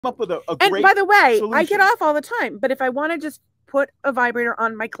up with a and great by the way, solution. I get off all the time, but if I want to just put a vibrator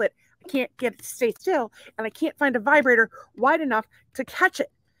on my clit, I can't get it to stay still, and I can't find a vibrator wide enough to catch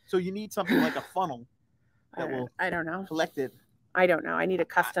it. So you need something like a funnel that will I don't know. collect it. I don't know. I need a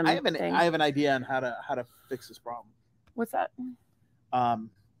custom thing. I have an idea on how to fix this problem. What's that?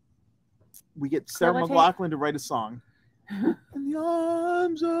 We get Sarah McLachlan to write a song. In the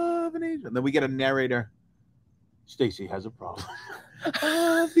arms of an angel. And then we get a narrator. Stacy has a problem.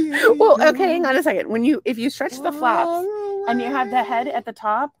 Well, okay, hang on a second. If you stretch the flaps and you have the head at the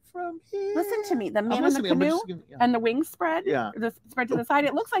top, listen to me. The man in the canoe and the wings spread, spread to the side.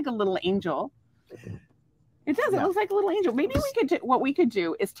 It looks like a little angel. It does. It looks like a little angel. Maybe we could do what we could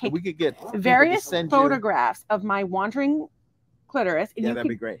do is take various photographs of my wandering clitoris. And that'd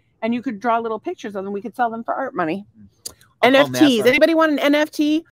be great. And you could draw little pictures of them. We could sell them for art money. NFTs. Anybody want an NFT?